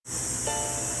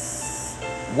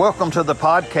Welcome to the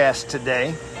podcast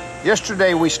today.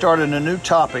 Yesterday we started a new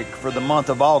topic for the month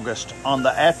of August on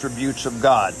the attributes of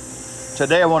God.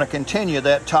 Today I want to continue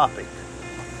that topic.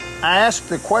 I asked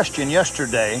the question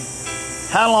yesterday,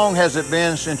 how long has it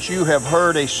been since you have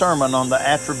heard a sermon on the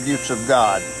attributes of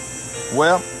God?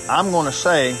 Well, I'm going to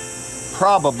say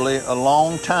probably a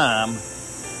long time,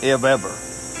 if ever.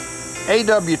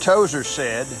 A.W. Tozer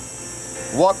said,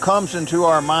 "What comes into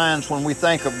our minds when we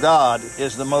think of God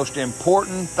is the most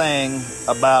important thing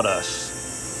about us."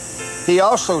 He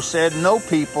also said, "No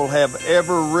people have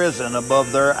ever risen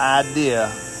above their idea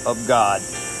of God."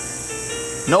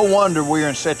 No wonder we are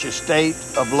in such a state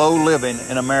of low living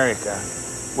in America.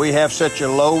 We have such a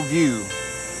low view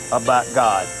about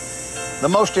God. The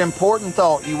most important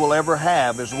thought you will ever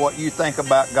have is what you think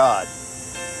about God.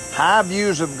 High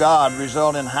views of God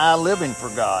result in high living for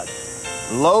God.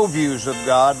 Low views of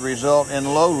God result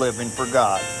in low living for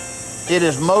God. It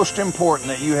is most important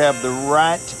that you have the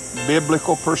right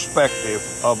biblical perspective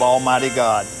of Almighty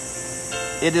God.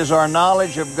 It is our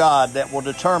knowledge of God that will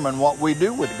determine what we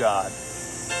do with God,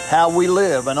 how we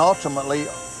live, and ultimately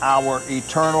our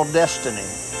eternal destiny.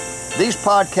 These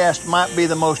podcasts might be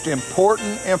the most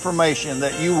important information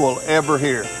that you will ever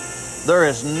hear. There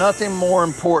is nothing more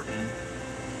important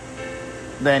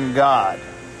than God.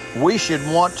 We should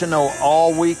want to know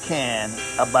all we can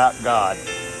about God.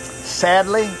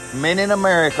 Sadly, many in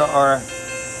America are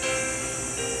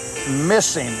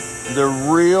missing the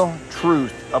real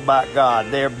truth about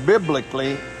God. They are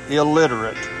biblically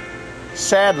illiterate.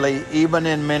 Sadly, even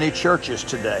in many churches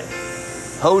today.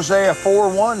 Hosea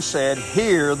 4:1 said,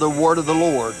 "Hear the word of the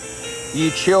Lord,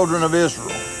 ye children of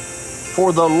Israel.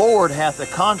 For the Lord hath a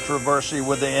controversy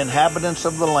with the inhabitants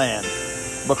of the land,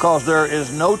 because there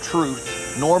is no truth,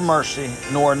 nor mercy,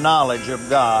 nor knowledge of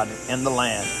God in the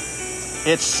land."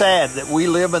 It's sad that we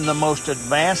live in the most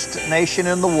advanced nation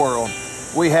in the world.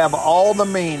 We have all the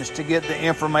means to get the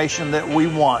information that we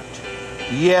want,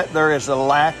 yet there is a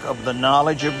lack of the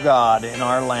knowledge of God in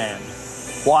our land.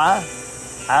 Why?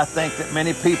 I think that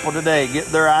many people today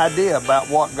get their idea about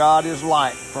what God is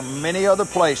like from many other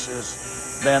places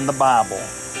than the Bible.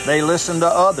 They listen to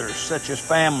others, such as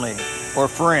family or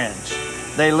friends.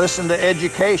 They listen to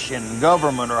education,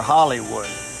 government, or Hollywood.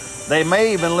 They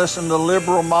may even listen to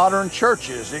liberal modern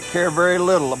churches that care very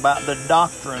little about the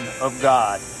doctrine of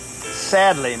God.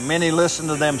 Sadly, many listen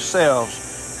to themselves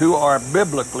who are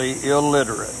biblically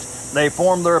illiterate. They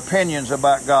form their opinions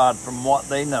about God from what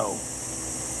they know.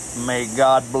 May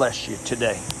God bless you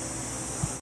today.